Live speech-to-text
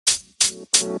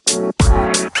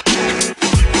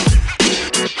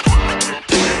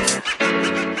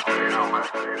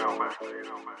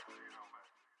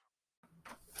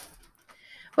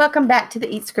Welcome back to the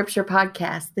Eat Scripture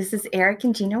podcast. This is Eric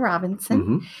and Gina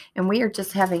Robinson, and we are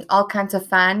just having all kinds of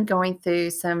fun going through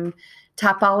some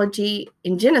typology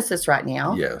in Genesis right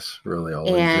now. Yes, really all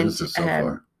in Genesis so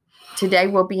far. Today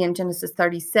we'll be in Genesis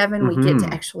 37. We get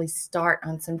to actually start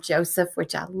on some Joseph,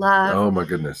 which I love. Oh my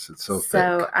goodness, it's so thick.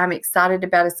 So I'm excited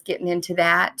about us getting into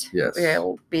that. Yes.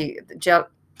 It'll be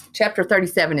chapter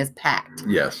 37 is packed.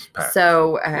 Yes, packed.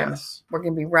 So we're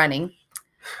going to be running.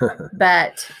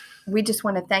 But we just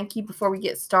want to thank you before we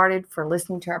get started for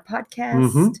listening to our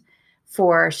podcast,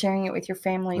 for sharing it with your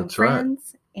family and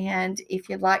friends. Right. And if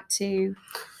you'd like to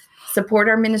support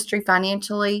our ministry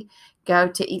financially, go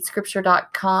to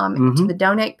eatscripture.com to the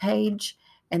donate page,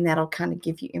 and that'll kind of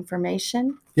give you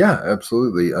information. Yeah,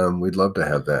 absolutely. We'd love to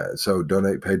have that. So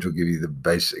donate page will give you the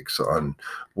basics on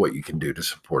what you can do to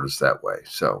support us that way.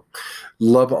 So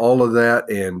love all of that.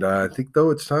 And I think, though,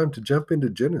 it's time to jump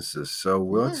into Genesis. So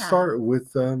let's start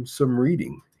with some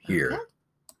reading here. Okay.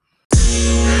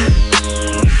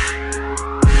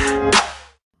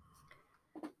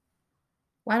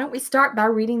 Why don't we start by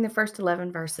reading the first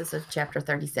 11 verses of chapter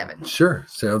 37? Sure.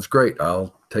 Sounds great.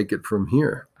 I'll take it from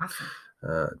here.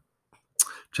 Awesome.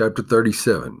 Chapter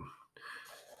 37.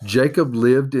 Jacob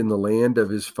lived in the land of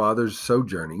his father's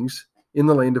sojournings, in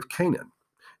the land of Canaan.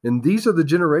 And these are the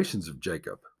generations of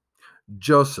Jacob.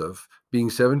 Joseph, being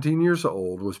 17 years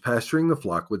old, was pasturing the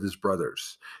flock with his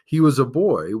brothers. He was a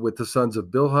boy with the sons of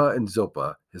Bilhah and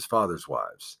Zilpah, his father's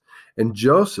wives. And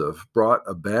Joseph brought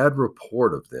a bad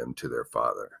report of them to their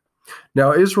father.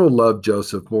 Now Israel loved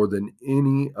Joseph more than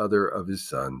any other of his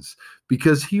sons,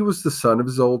 because he was the son of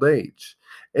his old age.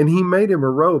 And he made him a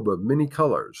robe of many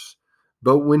colors.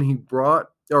 But when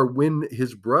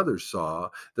his brothers saw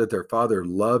that their father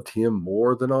loved him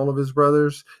more than all of his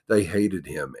brothers, they hated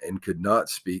him and could not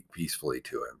speak peacefully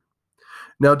to him.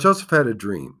 Now Joseph had a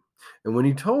dream, and when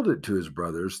he told it to his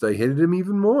brothers, they hated him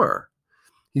even more.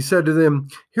 He said to them,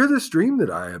 "Hear this dream that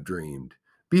I have dreamed.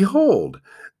 Behold,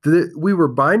 that we were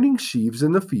binding sheaves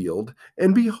in the field,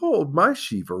 and behold, my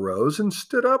sheaf arose and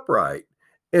stood upright.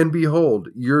 And behold,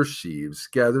 your sheaves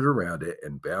gathered around it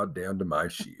and bowed down to my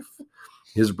sheaf."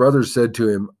 His brothers said to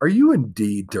him, "Are you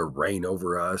indeed to reign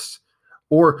over us?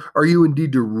 Or are you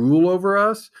indeed to rule over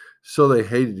us?" So they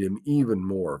hated him even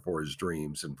more for his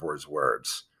dreams and for his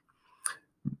words.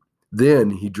 Then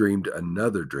he dreamed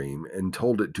another dream and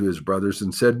told it to his brothers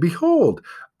and said, "Behold,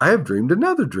 I have dreamed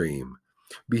another dream.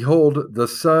 Behold, the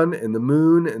sun and the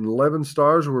moon and 11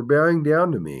 stars were bowing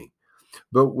down to me."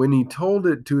 But when he told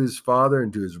it to his father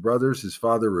and to his brothers, his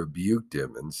father rebuked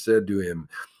him and said to him,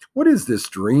 "What is this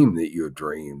dream that you have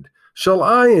dreamed? Shall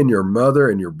I and your mother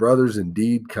and your brothers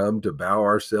indeed come to bow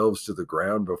ourselves to the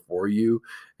ground before you?"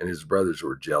 And his brothers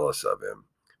were jealous of him.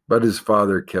 But his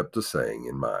father kept the saying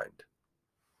in mind.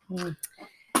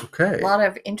 Okay. A lot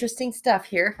of interesting stuff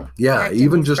here. Yeah,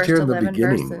 even just here in the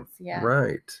beginning. Verses. Yeah.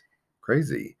 Right.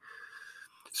 Crazy.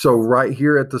 So right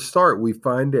here at the start, we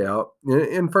find out,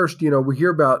 and first, we hear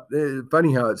about,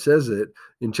 funny how it says it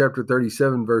in chapter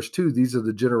 37, verse 2, these are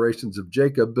the generations of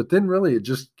Jacob, but then really it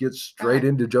just gets straight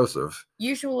into Joseph.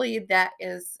 Usually that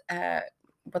is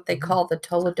what they call the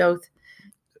Toledoth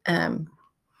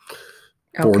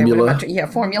formula.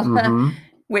 Formula,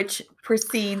 which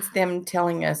precedes them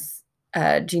telling us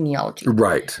genealogy.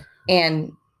 Right.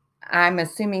 And I'm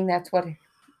assuming that's what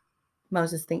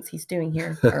Moses thinks he's doing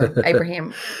here, or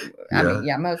Abraham.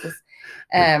 Moses.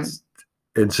 And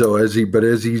so as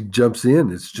he jumps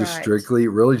in, it's just strictly,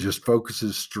 really just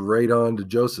focuses straight on to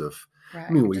Joseph. Right.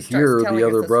 I mean, we hear the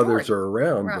other brothers are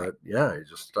around, but he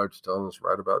just starts telling us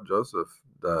right about Joseph,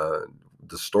 the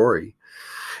story.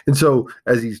 And so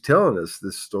as he's telling us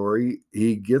this story,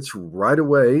 he gets right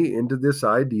away into this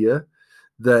idea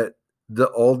that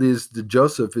the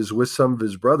Joseph is with some of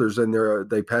his brothers, and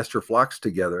they pasture flocks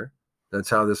together. That's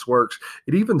how this works.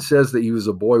 It even says that he was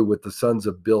a boy with the sons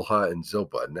of Bilhah and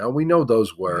Zilpah. Now we know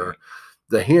those were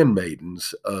the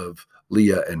handmaidens of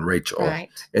Leah and Rachel,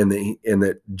 and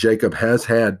that Jacob has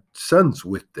had sons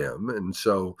with them. And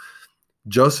so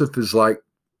Joseph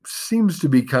seems to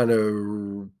be kind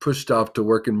of pushed off to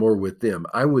working more with them.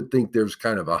 I would think there's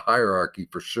kind of a hierarchy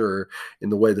for sure in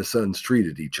the way the sons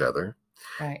treated each other.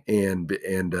 Right. And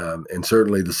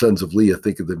certainly the sons of Leah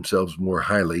think of themselves more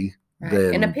highly.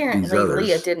 Right. And apparently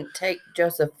Leah didn't take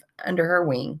Joseph under her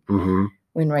wing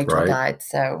when Rachel died.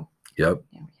 So we have.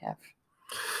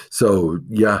 So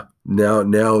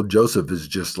now Joseph is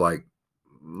just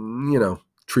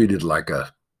treated like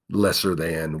a lesser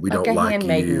than. We don't like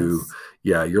you.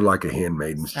 Yeah, you're like a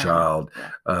handmaiden's So, child.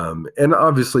 yeah. And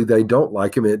obviously they don't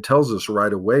like him. It tells us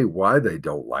right away why they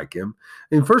don't like him.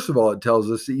 And first of all, it tells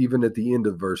us even at the end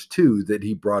of verse 2 that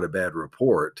he brought a bad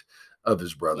report of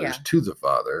his brothers to the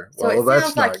father. So well, it that's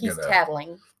sounds like not he's gonna,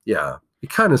 tattling. Yeah, it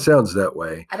kind of sounds that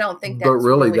way. I don't think But that's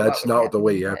really, what that's was not the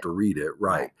way happening, you have but- to read it.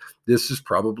 Right. Right. This is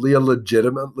probably a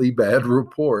legitimately bad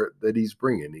report that he's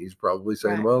bringing. He's probably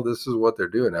saying, Right. well, this is what they're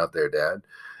doing out there, Dad.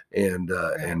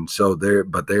 And so they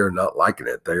are not liking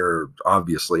it. They are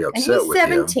obviously And upset he's with him.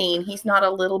 17. He's not a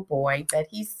little boy, but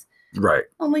he's Right.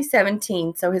 only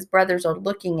 17. So his brothers are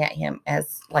looking at him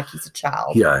as like he's a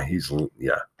child. Yeah, he's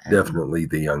definitely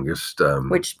the youngest.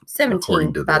 Which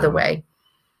 17, by the way,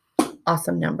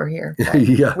 awesome number here.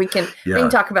 Yeah. We can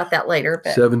talk about that later.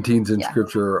 But 17s in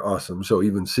scripture are awesome. So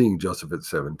even seeing Joseph at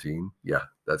 17,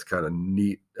 that's kind of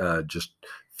neat. Just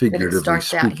figuratively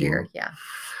speaking. Out here, yeah.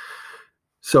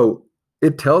 So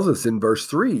it tells us in verse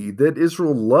 3 that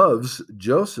Israel loves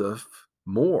Joseph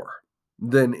more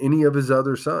than any of his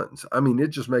other sons. I mean, it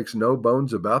just makes no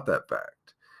bones about that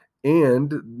fact.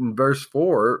 And in verse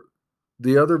 4,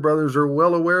 the other brothers are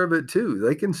well aware of it too.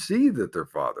 They can see that their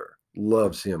father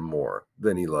loves him more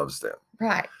than he loves them.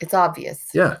 Right. It's obvious.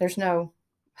 Yeah. There's no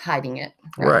hiding it.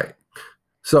 Right.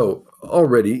 So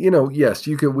already, yes,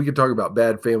 we could talk about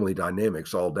bad family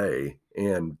dynamics all day,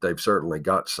 and they've certainly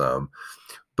got some.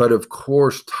 But of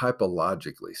course,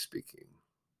 typologically speaking,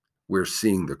 we're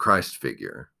seeing the Christ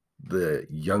figure, the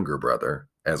younger brother,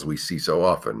 as we see so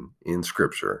often in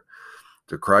Scripture.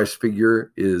 The Christ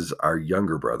figure is our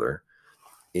younger brother,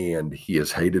 and he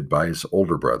is hated by his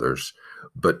older brothers,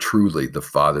 but truly the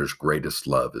Father's greatest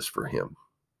love is for him.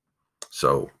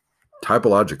 So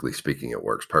typologically speaking, it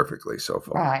works perfectly so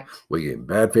far. Right.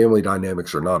 Bad family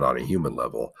dynamics are not on a human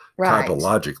level. Right.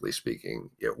 Typologically speaking,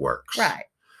 it works. Right.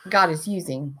 God is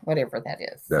using whatever that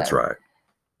is. That's right.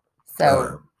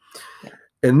 So,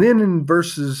 and then in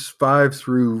verses 5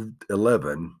 through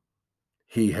 11,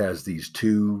 he has these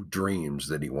two dreams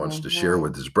that he wants to share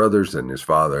with his brothers and his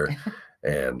father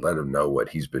and let them know what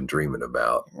he's been dreaming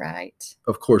about. Right.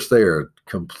 Of course, they are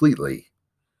completely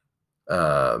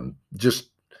just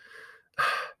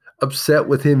upset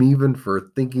with him even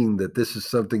for thinking that this is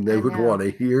something they would want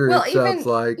to hear. Well, it sounds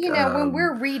like, when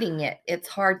we're reading it, it's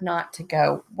hard not to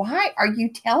go, why are you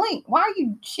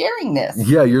sharing this?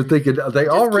 Yeah, you're thinking they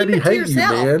Just already hate you,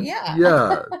 man.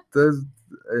 Yeah.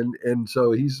 And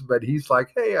so he's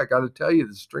like, hey, I got to tell you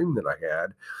this dream that I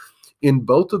had. In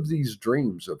both of these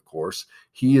dreams, of course,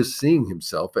 he is seeing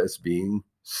himself as being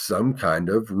some kind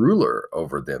of ruler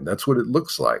over them. That's what it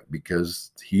looks like,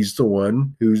 because he's the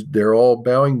one who's they're all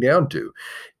bowing down to.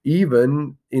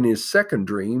 Even in his second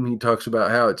dream, he talks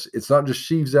about how it's not just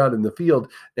sheaves out in the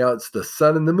field. Now it's the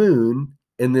sun and the moon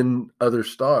and then other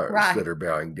stars that are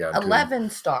bowing down 11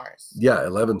 stars. Yeah,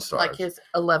 11 stars. Like his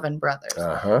 11 brothers.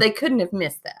 They couldn't have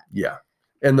missed that. Yeah.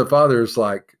 And the father's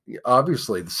like,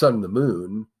 obviously the sun and the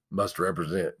moon must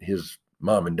represent his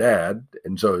mom and dad.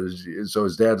 And so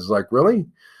his dad is like, really?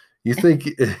 You think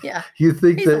you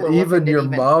think He's that even your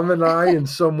mom and I in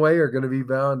some way are going to be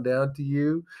bowing down to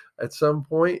you at some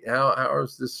point? How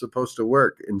is this supposed to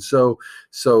work? And so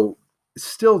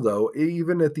still though,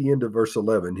 even at the end of verse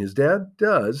 11, his dad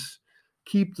does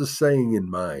keep the saying in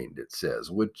mind, it says,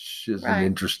 which is an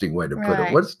interesting way to put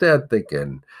it. What's dad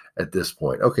thinking at this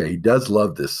point? Okay, he does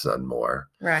love this son more.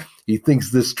 Right. He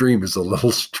thinks this dream is a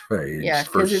little strange. Yeah,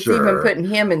 because it's even putting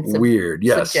him in weird.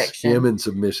 Yes, subjection. Him in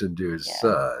submission to his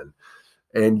son.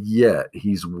 And yet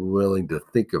he's willing to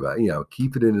think about,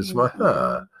 keep it in his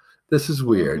mind. This is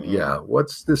weird. Yeah.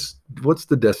 What's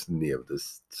the destiny of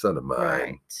this son of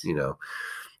mine? Right.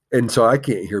 And so I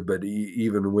can't hear, but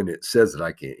even when it says it,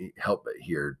 I can't help but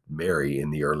hear Mary in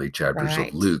the early chapters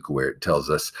of Luke, where it tells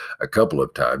us a couple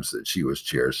of times that she was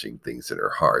cherishing things in her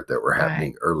heart that were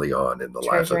happening early on in the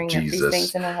life of Jesus. These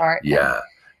things in her heart. Yeah.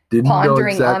 Didn't know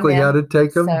exactly how to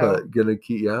take them, but gonna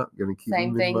keep same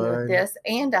them thing in mind. with this,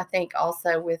 and I think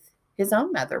also with his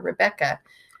own mother, Rebecca,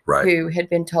 right, who had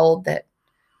been told that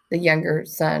the younger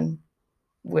son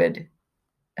would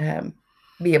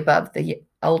be above the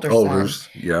older son.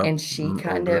 Yeah. And she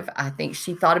I think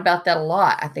she thought about that a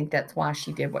lot. I think that's why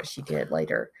she did what she did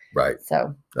later. Right.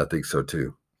 So I think so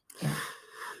too.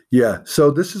 Yeah.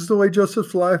 So this is the way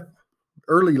Joseph's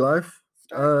early life,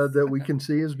 that we can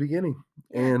see his beginning.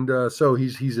 And so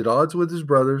he's at odds with his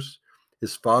brothers.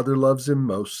 His father loves him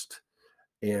most.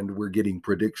 And we're getting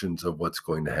predictions of what's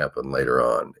going to happen later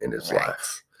on in his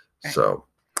life. Right. So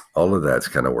all of that's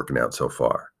kind of working out so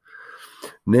far.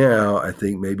 Now, I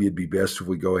think maybe it'd be best if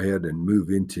we go ahead and move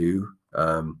into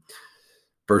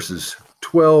verses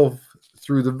 12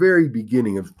 through the very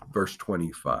beginning of verse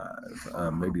 25.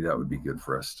 Maybe that would be good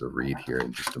for us to read here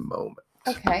in just a moment.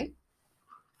 Okay.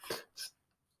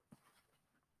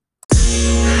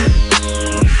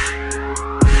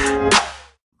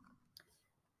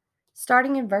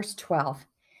 Starting in verse 12.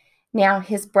 Now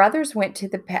his brothers went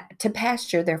to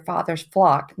pasture their father's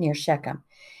flock near Shechem.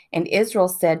 And Israel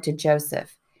said to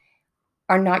Joseph,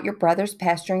 "Are not your brothers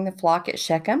pasturing the flock at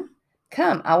Shechem?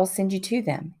 Come, I will send you to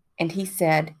them." And he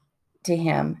said to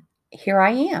him, "Here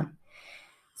I am."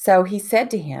 So he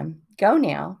said to him, "Go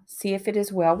now, see if it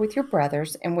is well with your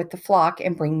brothers and with the flock,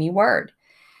 and bring me word."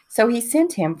 So he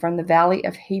sent him from the valley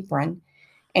of Hebron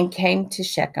and came to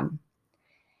Shechem.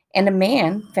 And a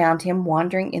man found him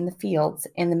wandering in the fields,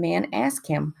 and the man asked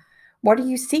him, "What are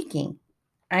you seeking?"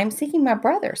 "I am seeking my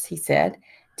brothers," he said.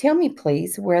 "Tell me,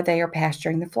 please, where they are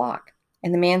pasturing the flock."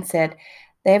 And the man said,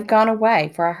 "They have gone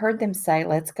away, for I heard them say,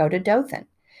 'Let's go to Dothan.'"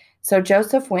 So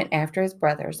Joseph went after his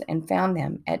brothers and found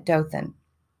them at Dothan.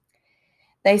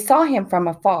 They saw him from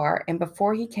afar, and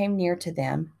before he came near to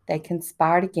them, they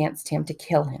conspired against him to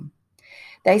kill him.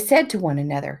 They said to one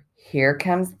another, "Here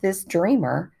comes this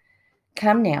dreamer.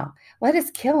 Come now, let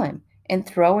us kill him and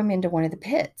throw him into one of the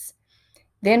pits.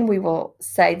 Then we will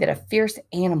say that a fierce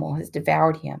animal has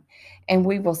devoured him, and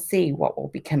we will see what will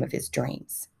become of his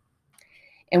dreams."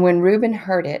 And when Reuben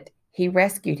heard it, he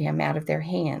rescued him out of their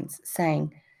hands,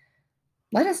 saying,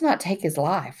 "Let us not take his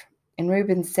life." And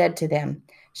Reuben said to them,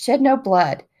 "Shed no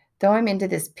blood. Throw him into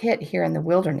this pit here in the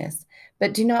wilderness,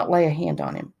 but do not lay a hand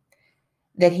on him,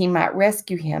 that he might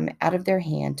rescue him out of their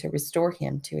hand to restore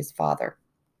him to his father."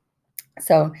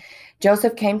 So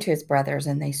Joseph came to his brothers,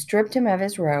 and they stripped him of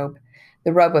his robe,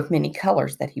 the robe of many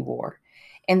colors that he wore,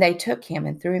 and they took him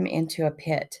and threw him into a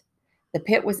pit. The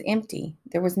pit was empty.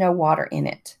 There was no water in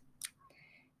it.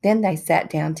 Then they sat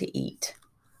down to eat.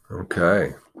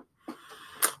 Okay.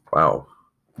 Wow.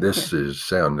 This is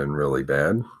sounding really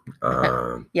bad.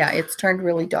 Yeah, it's turned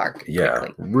really dark. Yeah,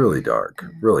 quickly. really dark.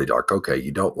 Really dark. Okay,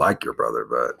 you don't like your brother,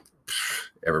 but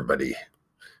everybody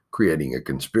creating a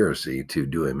conspiracy to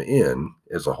do him in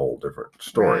is a whole different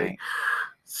story. Right.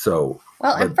 So,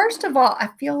 well, and first of all, I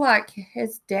feel like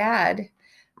his dad,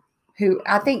 who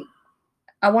I think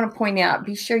I want to point out,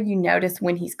 be sure you notice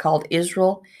when he's called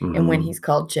Israel and when he's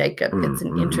called Jacob. It's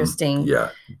an interesting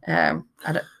thing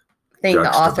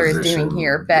the author is doing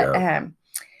here. But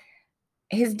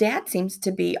his dad seems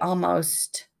to be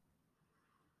almost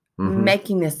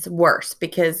making this worse,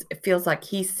 because it feels like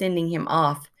he's sending him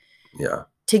off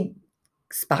to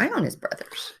spy on his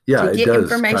brothers. To get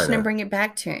information and bring it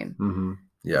back to him.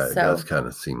 Yeah, it does kind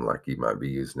of seem like he might be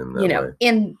using him that way.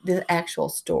 In the actual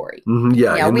story.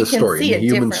 Yeah, in we the can story, see in the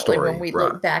it human differently story. when we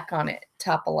look back on it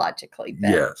topologically. But,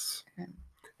 yes.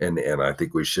 And I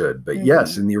think we should. But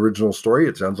yes, in the original story,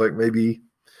 it sounds like maybe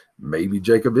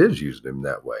Jacob is using him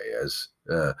that way, as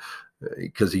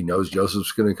because he knows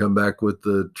Joseph's going to come back with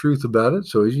the truth about it.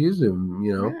 So he's using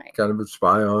him, kind of a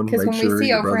spy on. Because when we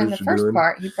see over in the first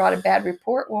part, he brought a bad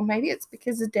report. Well, maybe it's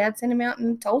because his dad sent him out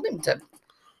and told him to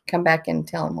come back and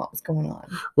tell him what was going on.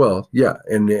 Well, yeah.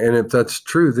 And if that's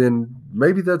true, then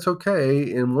maybe that's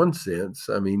okay in one sense.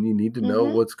 I mean, you need to know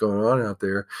what's going on out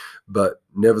there. But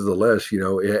nevertheless,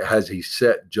 has he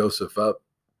set Joseph up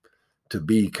to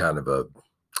be kind of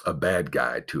a bad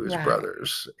guy to his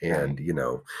brothers? And,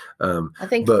 I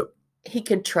think he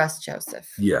could trust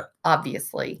Joseph. Yeah.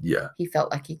 Obviously. Yeah. He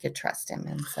felt like he could trust him.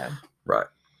 And so. Right.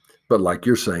 But like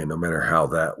you're saying, no matter how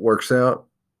that works out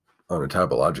on a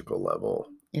typological level,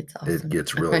 it's awesome. It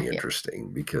gets really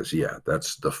interesting because,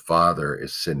 that's the father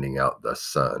is sending out the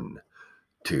son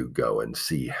to go and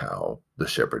see how the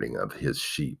shepherding of his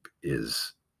sheep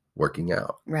is working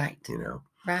out. Right.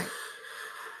 Right.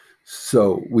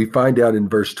 So we find out in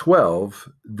verse 12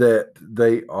 that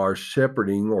they are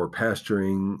shepherding or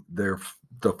pasturing the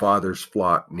father's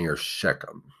flock near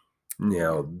Shechem.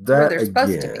 Now that where they're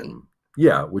supposed to be.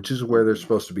 Yeah, which is where they're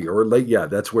supposed to be, or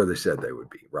that's where they said they would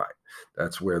be. Right.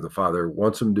 That's where the father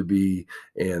wants them to be,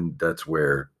 and that's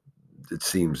where it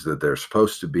seems that they're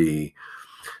supposed to be.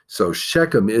 So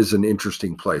Shechem is an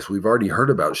interesting place. We've already heard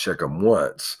about Shechem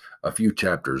once, a few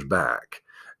chapters back,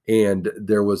 and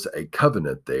there was a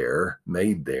covenant there,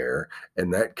 made there,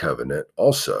 and that covenant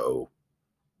also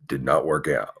did not work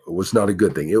out. It was not a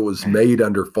good thing. It was made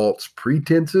under false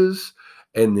pretenses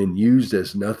and then used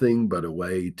as nothing but a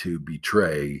way to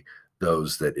betray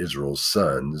those that Israel's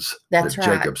sons,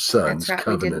 Jacob's sons,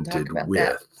 covenanted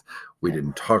with. We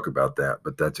didn't talk about that,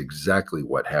 but that's exactly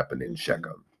what happened in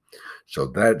Shechem. So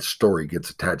that story gets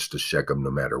attached to Shechem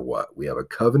no matter what. We have a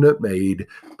covenant made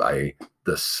by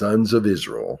the sons of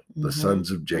Israel, the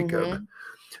sons of Jacob,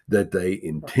 that they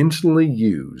intentionally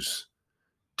use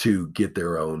to get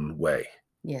their own way.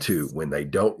 Yes. To when they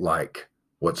don't like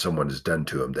what someone has done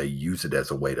to them, they use it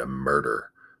as a way to murder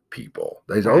people.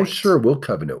 They say, oh, sure, we'll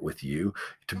covenant with you.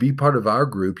 To be part of our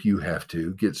group, you have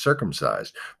to get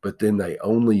circumcised. But then they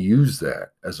only use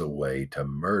that as a way to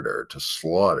murder, to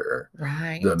slaughter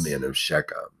the men of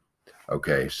Shechem.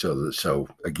 Okay, so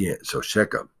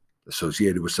Shechem,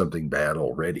 associated with something bad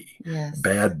already. Yes.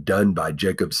 Bad done by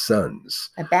Jacob's sons.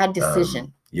 A bad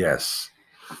decision. Yes.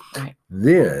 Right.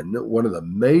 Then one of the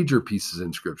major pieces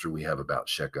in Scripture we have about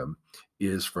Shechem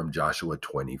is from Joshua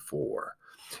 24.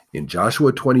 In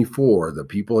Joshua 24, the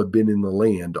people have been in the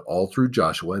land all through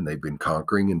Joshua, and they've been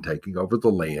conquering and taking over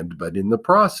the land. But in the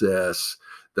process,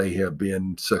 they have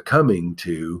been succumbing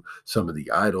to some of the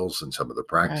idols and some of the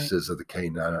practices of the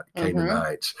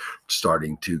Canaanites,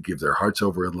 starting to give their hearts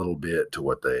over a little bit to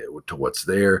what's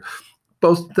there.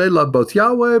 They love both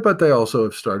Yahweh, but they also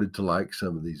have started to like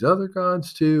some of these other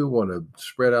gods too, want to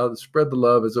spread the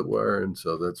love, as it were. And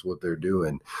so that's what they're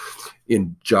doing.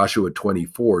 In Joshua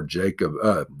 24,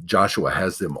 Joshua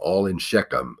has them all in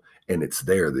Shechem, and it's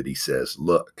there that he says,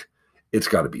 look, it's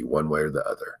got to be one way or the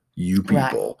other. You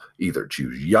people either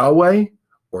choose Yahweh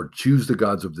or choose the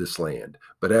gods of this land.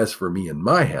 But as for me and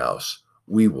my house,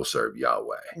 we will serve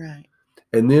Yahweh. Right.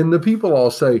 And then the people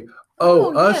all say,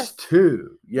 oh, us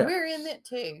too. Yeah. We're in it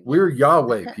too. We're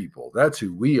Yahweh people. That's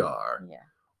who we are. Yeah.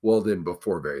 Well, then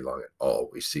before very long,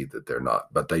 we see that they're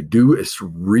not. But they do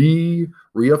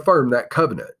reaffirm that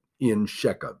covenant in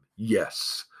Shechem.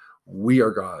 Yes, we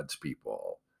are God's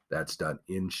people. That's done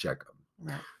in Shechem.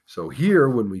 Right. So here,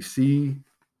 when we see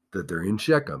that they're in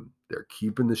Shechem, they're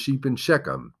keeping the sheep in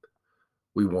Shechem,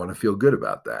 we want to feel good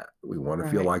about that. We want to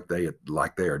feel like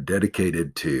they are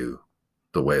dedicated to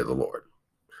the way of the Lord.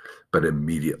 But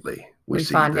immediately we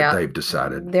see that they've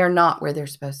decided they're not where they're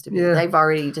supposed to be. Yeah. They've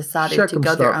already decided to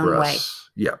go their own way.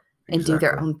 Yeah, and do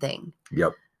their own thing.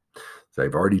 Yep.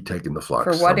 They've already taken the flock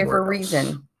for whatever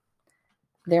reason.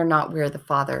 They're not where the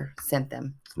Father sent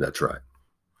them. That's right.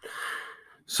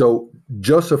 So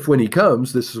Joseph, when he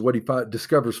comes, this is what he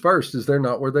discovers first, is they're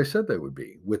not where they said they would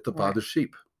be with the father's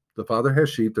sheep. The father has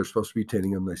sheep. They're supposed to be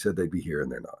tending them. They said they'd be here,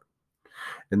 and they're not.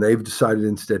 And they've decided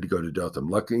instead to go to Dothan.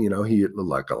 Luckily,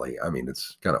 I mean,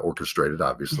 it's kind of orchestrated,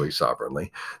 obviously,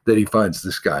 sovereignly, that he finds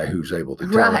this guy who's able to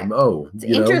tell him, it's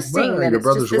interesting that your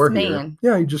brothers were here.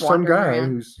 Yeah, he's just some guy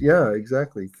who's,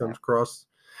 exactly. Comes across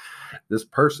this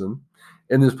person,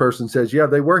 and this person says, yeah,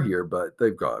 they were here, but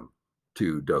they've gone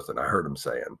to Dothan. I heard them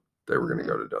saying they were going to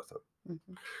go to Dothan.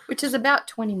 Mm-hmm. Which is about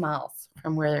 20 miles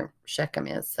from where Shechem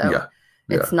is. So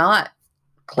it's not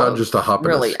close. Not just a hop.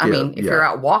 Really, I mean, if you're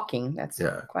out walking, that's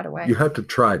quite a way. You have to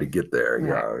try to get there. Right.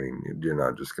 Yeah, I mean, you're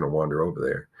not just going to wander over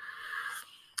there.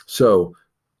 So,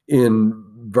 in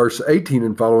verse 18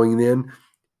 and following, then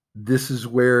this is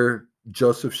where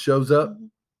Joseph shows up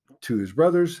to his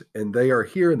brothers, and they are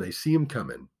here, and they see him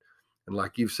coming. And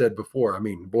like you've said before, I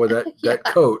mean, boy, that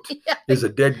coat is a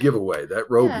dead giveaway. That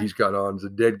robe he's got on is a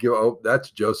dead giveaway. Oh,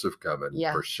 that's Joseph coming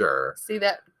for sure. See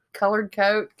that colored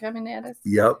coat coming at us?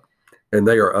 Yep. And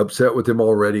they are upset with him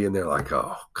already, and they're like,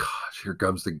 oh, gosh, here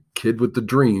comes the kid with the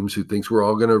dreams who thinks we're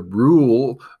all going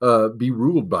to be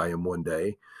ruled by him one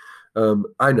day.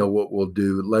 I know what we'll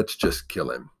do. Let's just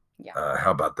kill him. Yeah.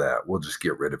 How about that? We'll just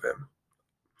get rid of him.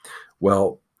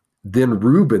 Well, then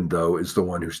Reuben, though, is the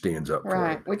one who stands up for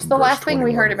him. Which the last thing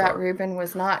we heard about Reuben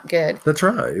was not good. That's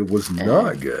right. It was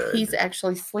not good. He's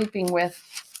actually sleeping with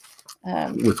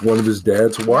one of his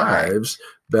dad's wives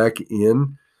back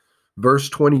in verse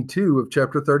 22 of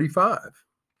chapter 35.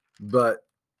 But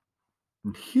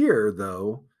here,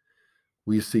 though,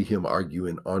 we see him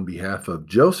arguing on behalf of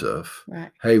Joseph. Right.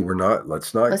 Hey,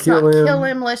 let's not kill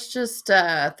him. Let's just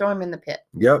throw him in the pit.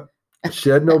 Yep.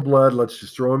 Shed no blood. Let's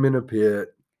just throw him in a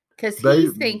pit. Because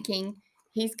he's thinking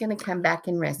he's going to come back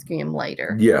and rescue him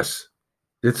later. Yes.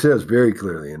 It says very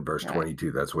clearly in verse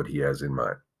 22, that's what he has in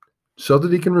mind. So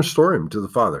that he can restore him to the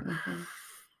Father. Mm-hmm.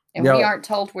 And we aren't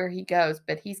told where he goes,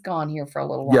 but he's gone here for a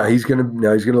little while. Yeah, he's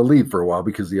gonna leave for a while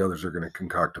because the others are going to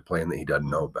concoct a plan that he doesn't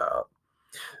know about.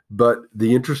 But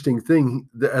the interesting thing,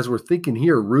 as we're thinking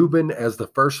here, Reuben as the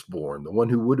firstborn, the one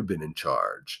who would have been in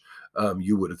charge,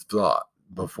 you would have thought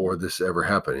before this ever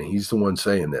happened, and he's the one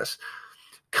saying this,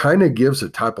 kind of gives a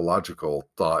typological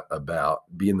thought about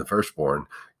being the firstborn,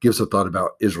 gives a thought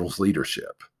about Israel's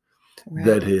leadership. Right.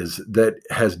 That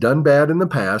has done bad in the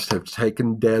past, have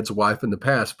taken dad's wife in the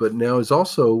past, but now is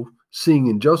also seeing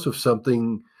in Joseph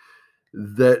something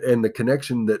and the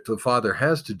connection that the father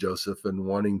has to Joseph and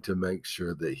wanting to make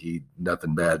sure that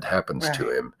nothing bad happens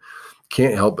to him.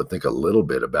 can't help but think a little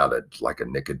bit about it like a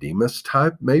Nicodemus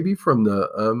type, maybe from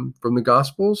the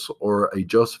Gospels, or a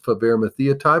Joseph of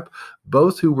Arimathea type,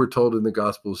 both who were told in the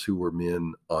Gospels who were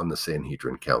men on the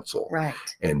Sanhedrin Council. Right.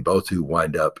 And both who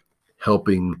wind up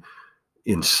helping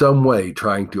in some way,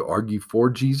 trying to argue for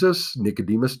Jesus.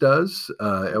 Nicodemus does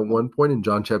at one point in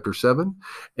John chapter 7.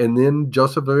 And then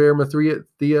Joseph of Arimathea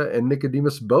and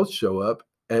Nicodemus both show up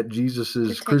at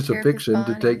Jesus's crucifixion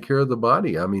to take care of the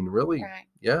body. I mean, really, right.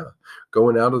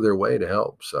 Going out of their way to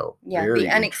help. So the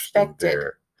unexpected,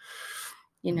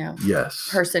 yes,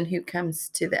 person who comes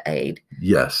to the aid.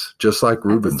 Yes, just like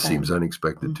Reuben seems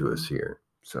unexpected to us here.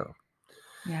 So,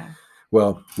 yeah.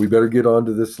 Well, we better get on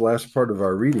to this last part of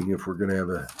our reading if we're going to have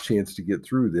a chance to get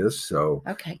through this. So,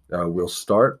 okay, we'll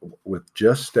start with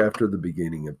just after the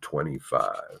beginning of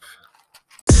 25.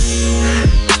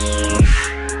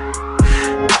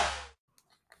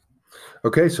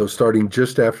 Okay, so starting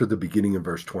just after the beginning of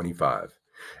verse 25.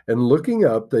 And looking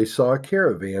up, they saw a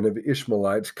caravan of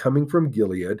Ishmaelites coming from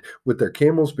Gilead with their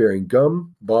camels bearing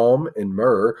gum, balm, and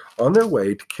myrrh on their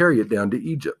way to carry it down to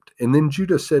Egypt. And then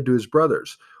Judah said to his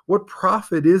brothers, "What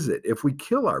profit is it if we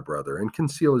kill our brother and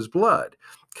conceal his blood?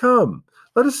 Come,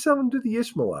 let us sell him to the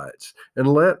Ishmaelites, and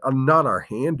let not our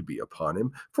hand be upon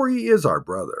him, for he is our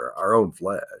brother, our own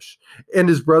flesh." And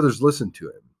his brothers listened to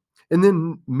him. And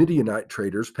then Midianite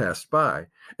traders passed by,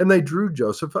 and they drew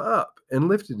Joseph up and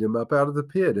lifted him up out of the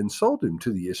pit and sold him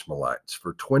to the Ishmaelites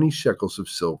for 20 shekels of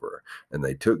silver, and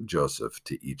they took Joseph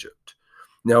to Egypt.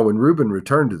 Now when Reuben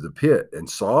returned to the pit and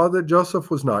saw that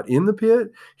Joseph was not in the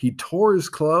pit, he tore his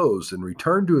clothes and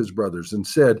returned to his brothers and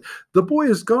said, "The boy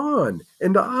is gone,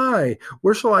 and I,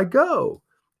 where shall I go?"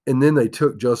 And then they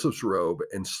took Joseph's robe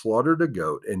and slaughtered a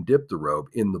goat and dipped the robe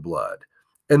in the blood.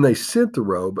 And they sent the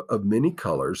robe of many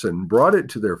colors and brought it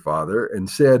to their father and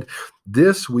said,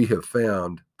 "This we have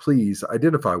found. Please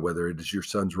identify whether it is your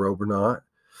son's robe or not."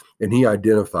 And he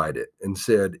identified it and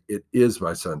said, "It is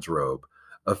my son's robe.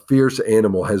 A fierce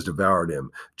animal has devoured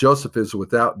him. Joseph is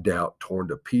without doubt torn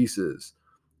to pieces."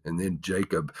 And then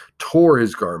Jacob tore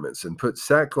his garments and put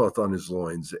sackcloth on his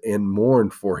loins and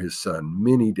mourned for his son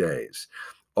many days.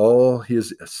 All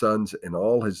his sons and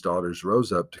all his daughters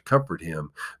rose up to comfort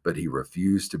him, but he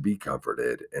refused to be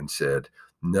comforted and said,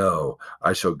 "No,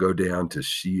 I shall go down to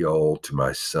Sheol to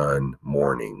my son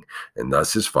mourning." And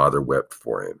thus his father wept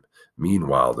for him.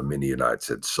 Meanwhile, the Midianites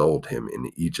had sold him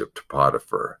in Egypt to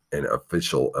Potiphar, an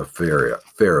official of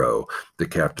Pharaoh, the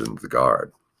captain of the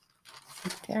guard.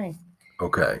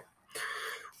 Okay.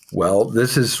 Well,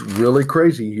 this is really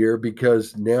crazy here,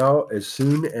 because now as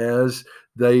soon as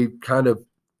they kind of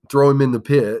throw him in the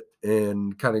pit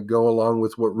and kind of go along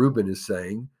with what Reuben is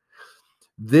saying,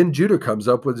 then Judah comes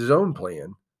up with his own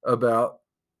plan about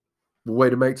the way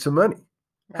to make some money.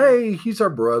 Right. Hey, he's our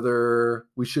brother.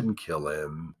 We shouldn't kill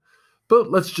him,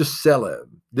 but let's just sell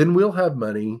him. Then we'll have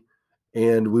money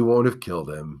and we won't have killed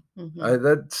him. Mm-hmm.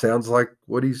 That sounds like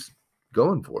what he's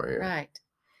going for here. Right.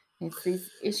 It's these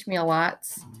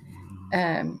Ishmaelites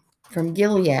from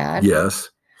Gilead. Yes.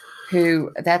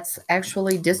 Who that's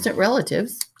actually distant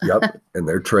relatives. Yep, and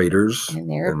they're traders.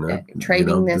 and they're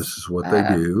trading this. This is what they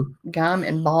do. Gum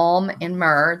and balm and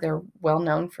myrrh. They're well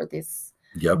known for this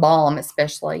balm,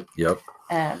 especially. Yep.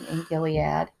 In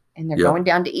Gilead, and they're going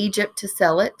down to Egypt to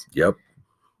sell it. Yep.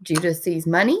 Judah sees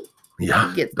money. Yeah.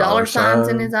 He gets dollar signs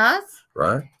in his eyes.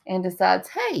 Right. And decides,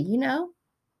 hey,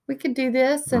 we could do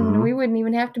this, and we wouldn't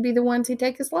even have to be the ones who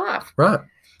take his life. Right.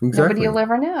 Exactly. Nobody will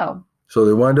ever know. So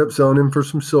they wind up selling him for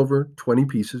some silver, 20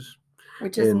 pieces.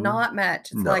 Which is not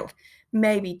much. It's like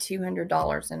maybe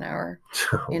 $200 an hour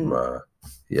in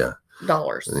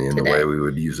dollars in the way we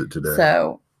would use it today.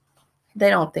 So they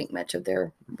don't think much of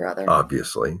their brother.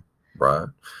 Obviously. Right.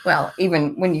 Well,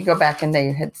 even when you go back and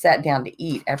they had sat down to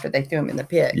eat after they threw him in the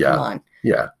pit. Yeah. Come on.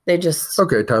 Yeah. They just...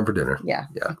 Okay, time for dinner. Yeah.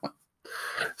 Yeah.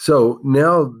 So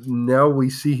now we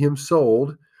see him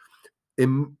sold.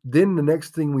 And then the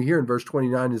next thing we hear in verse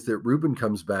 29 is that Reuben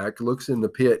comes back, looks in the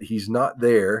pit. He's not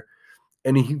there,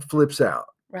 and he flips out.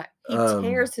 Right. He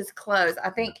tears his clothes.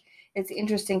 I think it's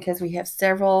interesting because we have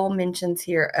several mentions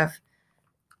here of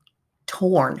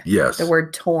torn. Yes. The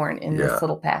word torn in this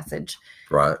little passage.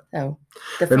 Right. So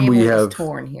the family is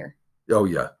torn here. Oh,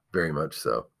 yeah, very much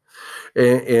so.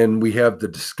 And we have the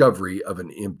discovery of an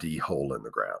empty hole in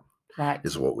the ground. Right.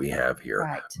 Is what we have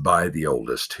here by the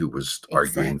oldest, who was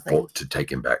arguing to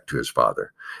take him back to his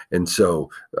father. And so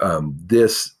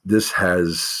this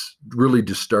has really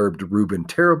disturbed Reuben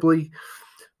terribly.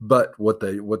 But what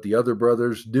the other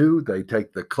brothers do, they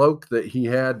take the cloak that he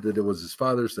had, that it was his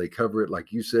father's, they cover it,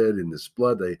 like you said, in this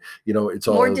blood. It's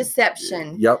all more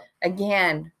deception. Yep.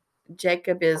 Again,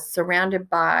 Jacob is surrounded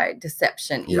by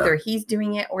deception. Yeah. Either he's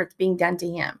doing it or it's being done to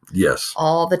him. Yes.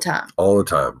 All the time. All the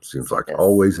time. Seems like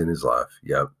always in his life.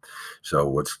 Yep. So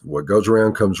what goes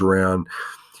around comes around.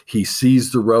 He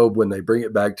sees the robe when they bring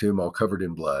it back to him all covered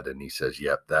in blood. And he says,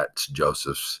 yep, that's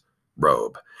Joseph's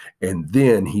robe. And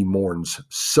then he mourns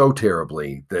so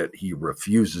terribly that he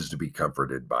refuses to be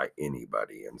comforted by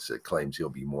anybody and claims he'll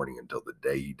be mourning until the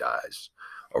day he dies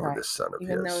over this son of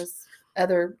Even his. those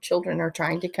other children are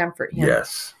trying to comfort him.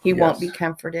 Yes. He won't be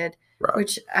comforted. Right.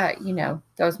 Which,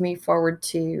 throws me forward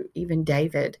to even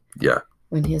David. Yeah.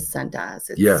 When his son dies.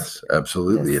 Yes,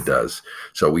 absolutely it does.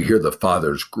 So we hear the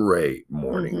father's great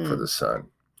mourning for the son.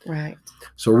 Right.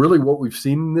 So really what we've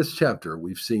seen in this chapter,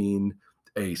 we've seen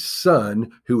a son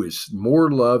who is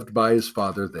more loved by his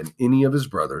father than any of his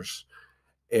brothers,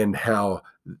 and how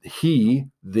he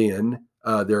then,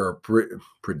 there are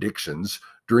predictions,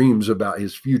 dreams about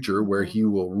his future where he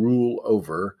will rule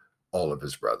over all of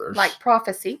his brothers. Like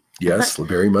prophecy. Yes,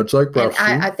 very much like prophecy.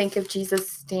 And I think of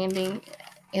Jesus standing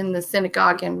in the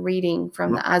synagogue and reading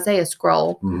from the Isaiah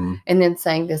scroll and then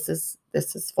saying, this is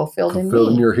fulfilled in me.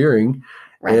 Fulfilled in your hearing,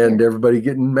 right, and here. Everybody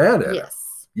getting mad at it.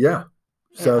 Yeah.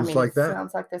 Sounds like that.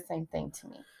 Sounds like the same thing to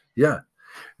me. Yeah.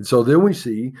 And so then we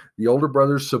see the older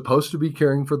brother's supposed to be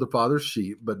caring for the father's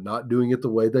sheep, but not doing it the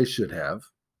way they should have,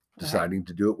 deciding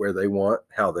to do it where they want,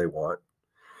 how they want.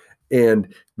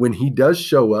 And when he does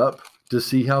show up to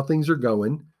see how things are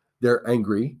going, they're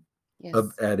angry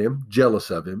at him, jealous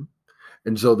of him.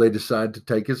 And so they decide to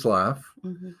take his life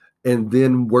and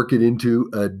then work it into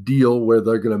a deal where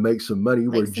they're going to make some money,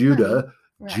 where Judah,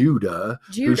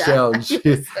 who sounds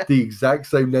the exact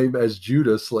same name as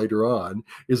Judas later on,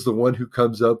 is the one who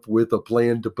comes up with a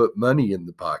plan to put money in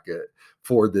the pocket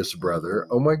for this brother.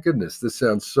 Oh my goodness, this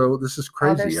is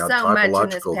crazy. There's so much in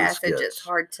this passage. It's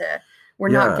hard to, we're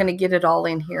not going to get it all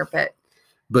in here,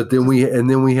 but then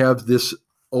we have this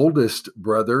oldest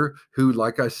brother who,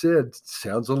 like I said,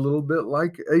 sounds a little bit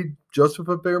like a Joseph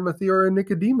of Arimathea or a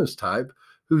Nicodemus type,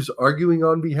 who's arguing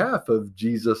on behalf of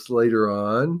Jesus later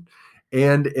on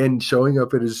and showing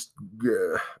up at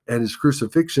his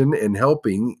crucifixion and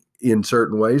helping in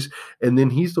certain ways. And then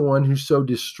he's the one who's so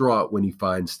distraught when he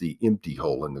finds the empty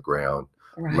hole in the ground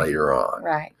later on.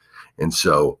 Right. And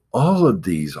so all of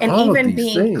these, and all even of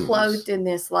these being things, clothed in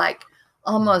this like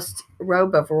almost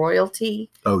robe of royalty,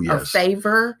 of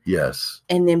favor,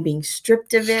 and then being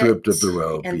stripped of of the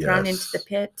robe, and thrown into the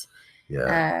pit,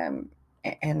 and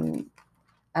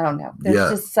I don't know.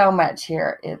 There's just so much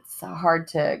here. It's hard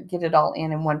to get it all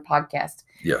in one podcast.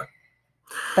 Yeah,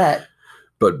 but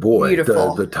boy,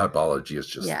 beautiful. The typology is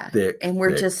just thick, and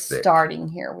we're just starting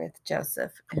here with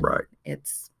Joseph. Right.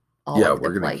 It's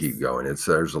we're going to keep going.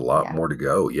 There's a lot more to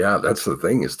go. Yeah, that's the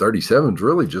thing. Is 37 is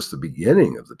really just the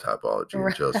beginning of the typology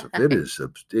of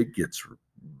Joseph. It gets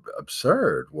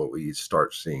absurd what we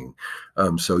start seeing.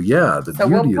 So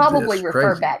we'll probably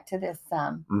refer back to this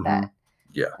some.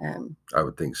 I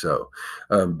would think so.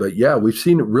 But we've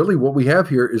seen really what we have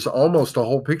here is almost a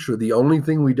whole picture. The only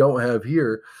thing we don't have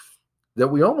here that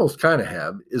we almost kind of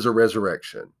have is a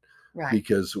resurrection, right?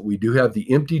 Because we do have the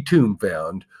empty tomb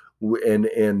found. And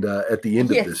at the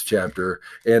end of this chapter,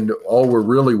 and all we're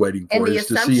really waiting for is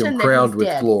to see him crowned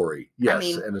with glory.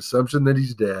 Yes, an assumption that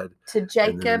he's dead. To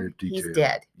Jacob, he's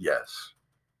dead. Yes,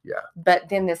 yeah. But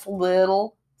then this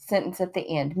little sentence at the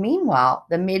end. Meanwhile,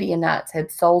 the Midianites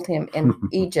had sold him in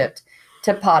Egypt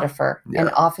to Potiphar, an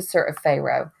officer of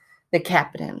Pharaoh, the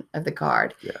captain of the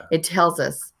guard. Yeah. It tells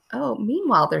us,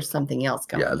 meanwhile, there's something else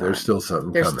going on. Yeah, there's still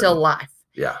something There's coming. still life.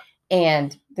 Yeah.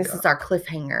 And this is our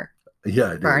cliffhanger.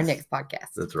 Yeah, for our next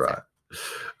podcast. That's right.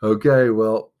 Okay,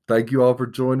 well, thank you all for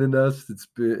joining us. It's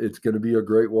going to be a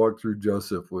great walk through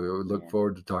Joseph. We look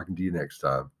forward to talking to you next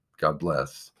time. God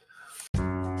bless.